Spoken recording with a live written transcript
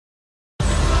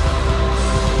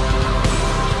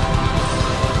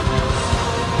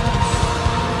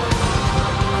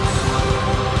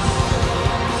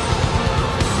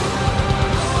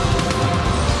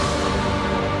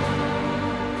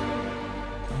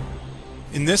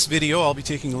In this video, I'll be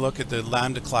taking a look at the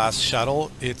Lambda Class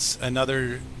shuttle. It's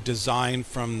another design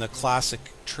from the classic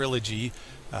trilogy,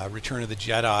 Return of the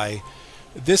Jedi.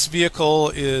 This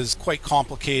vehicle is quite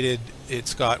complicated.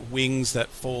 It's got wings that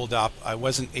fold up. I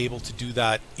wasn't able to do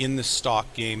that in the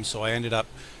stock game, so I ended up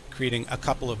creating a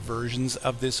couple of versions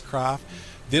of this craft.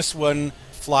 This one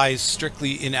flies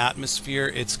strictly in atmosphere.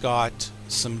 It's got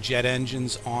some jet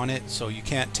engines on it, so you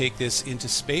can't take this into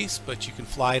space, but you can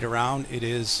fly it around. It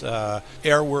is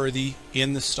airworthy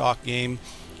in the stock game.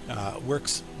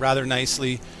 Works rather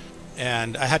nicely,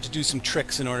 and I had to do some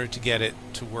tricks in order to get it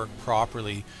to work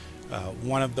properly.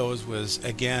 One of those was,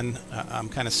 again, I'm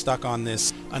kind of stuck on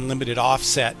this unlimited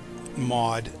offset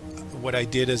mod. What I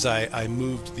did is I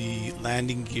moved the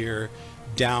landing gear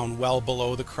down well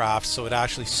below the craft, so it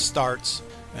actually starts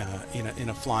in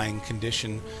a flying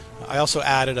condition. I also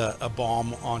added a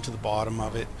bomb onto the bottom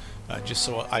of it, just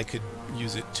so I could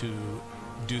use it to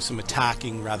do some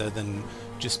attacking rather than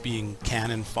just being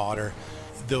cannon fodder.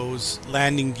 Those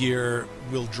landing gear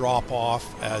will drop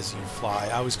off as you fly.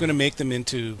 I was going to make them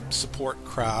into support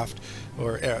craft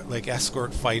or like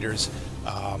escort fighters,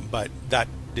 but that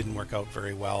didn't work out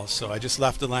very well, so I just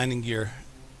left the landing gear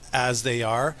as they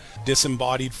are,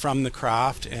 disembodied from the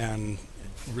craft and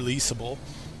releasable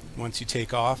once you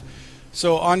take off.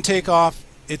 So on takeoff,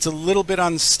 it's a little bit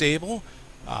unstable.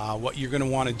 What you're going to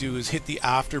want to do is hit the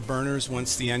afterburners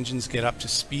once the engines get up to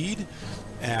speed,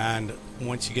 and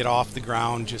once you get off the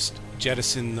ground, just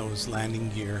jettison those landing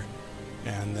gear,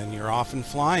 and then you're off and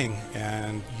flying.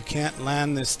 And you can't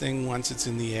land this thing once it's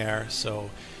in the air, so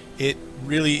it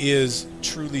really is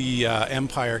truly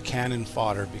Empire cannon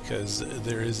fodder, because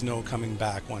there is no coming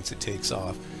back once it takes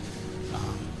off.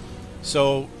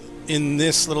 So in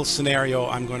this little scenario,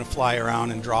 I'm going to fly around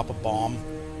and drop a bomb,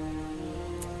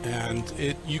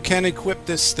 and you can equip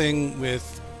this thing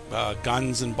with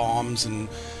guns and bombs, and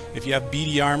if you have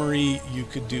BD armory, you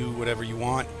could do whatever you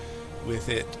want with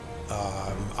it.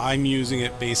 I'm using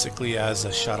it basically as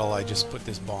a shuttle. I just put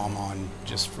this bomb on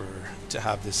just to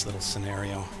have this little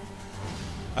scenario.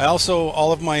 I also,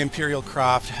 all of my Imperial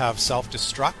craft have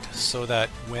self-destruct, so that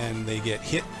when they get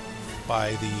hit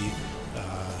by the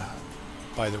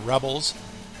rebels,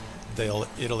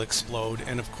 it'll explode.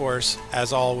 And of course,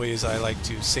 as always, I like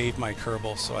to save my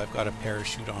Kerbal, so I've got a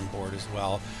parachute on board as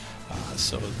well,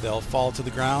 so they'll fall to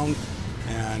the ground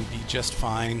and be just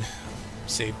fine,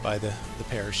 saved by the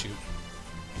parachute.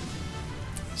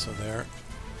 So there,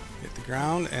 hit the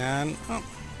ground and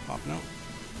popping out.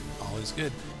 All is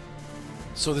good.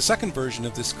 So the second version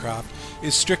of this craft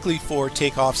is strictly for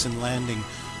takeoffs and landing.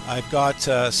 I've got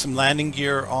some landing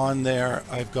gear on there.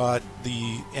 I've got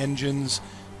the engines,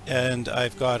 and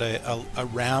I've got a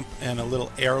ramp and a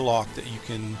little airlock that you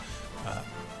can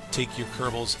take your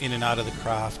Kerbals in and out of the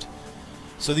craft.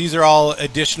 So these are all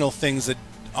additional things that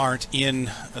aren't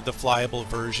in the flyable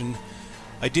version.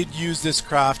 I did use this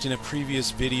craft in a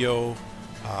previous video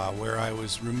where I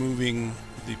was removing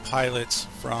the pilots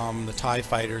from the TIE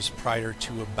fighters prior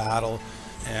to a battle,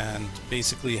 and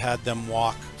basically had them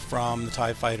walk from the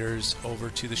TIE fighters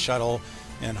over to the shuttle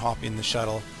and hop in the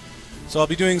shuttle. So I'll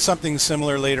be doing something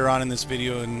similar later on in this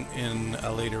video in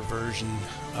a later version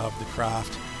of the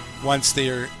craft. Once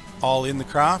they're all in the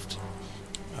craft,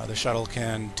 the shuttle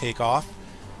can take off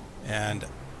and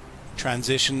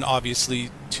transition obviously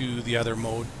to the other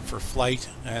mode for flight,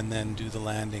 and then do the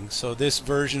landing. So this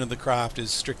version of the craft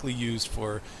is strictly used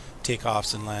for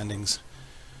takeoffs and landings.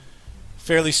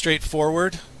 Fairly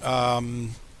straightforward.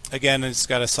 Again, it's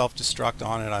got a self-destruct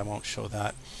on it. I won't show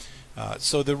that.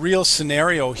 So the real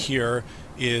scenario here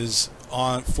is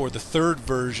for the third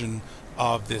version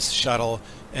of this shuttle,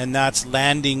 and that's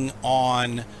landing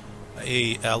on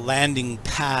a landing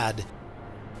pad.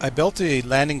 I built a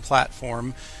landing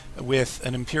platform with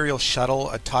an Imperial Shuttle,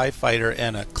 a TIE fighter,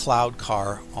 and a cloud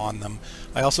car on them.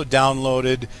 I also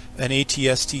downloaded an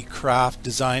ATST craft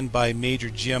designed by Major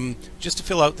Jim just to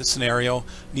fill out the scenario.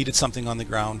 Needed something on the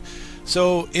ground.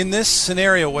 So in this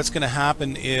scenario, what's going to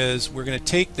happen is we're going to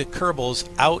take the Kerbals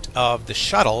out of the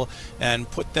shuttle and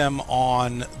put them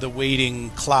on the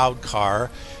waiting cloud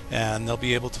car, and they'll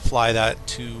be able to fly that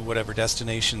to whatever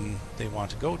destination they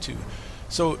want to go to.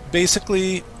 So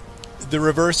basically the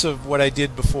reverse of what I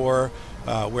did before,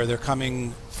 where they're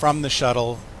coming from the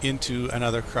shuttle into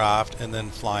another craft and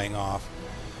then flying off.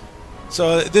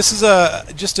 So this is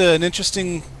just an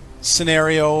interesting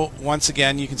scenario. Once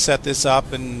again, you can set this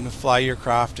up and fly your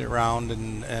craft around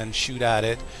and shoot at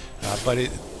it, but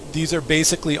these are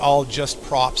basically all just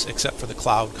props except for the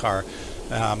cloud car.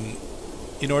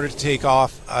 in order to take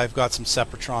off, I've got some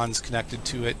Separatrons connected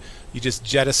to it. You just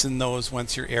jettison those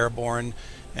once you're airborne,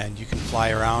 and you can fly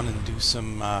around and do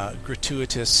some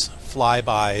gratuitous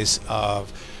flybys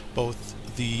of both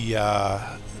the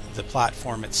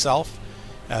platform itself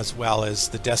as well as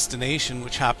the destination,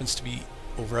 which happens to be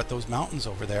over at those mountains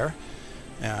over there.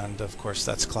 And of course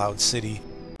that's Cloud City.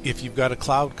 If you've got a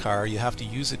cloud car, you have to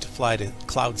use it to fly to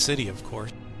Cloud City, of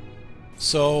course.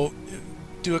 So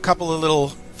do a couple of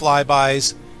little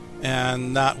flybys,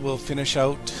 and that will finish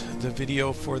out the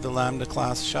video for the Lambda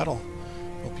Class shuttle.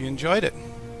 Hope you enjoyed it.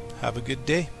 Have a good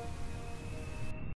day.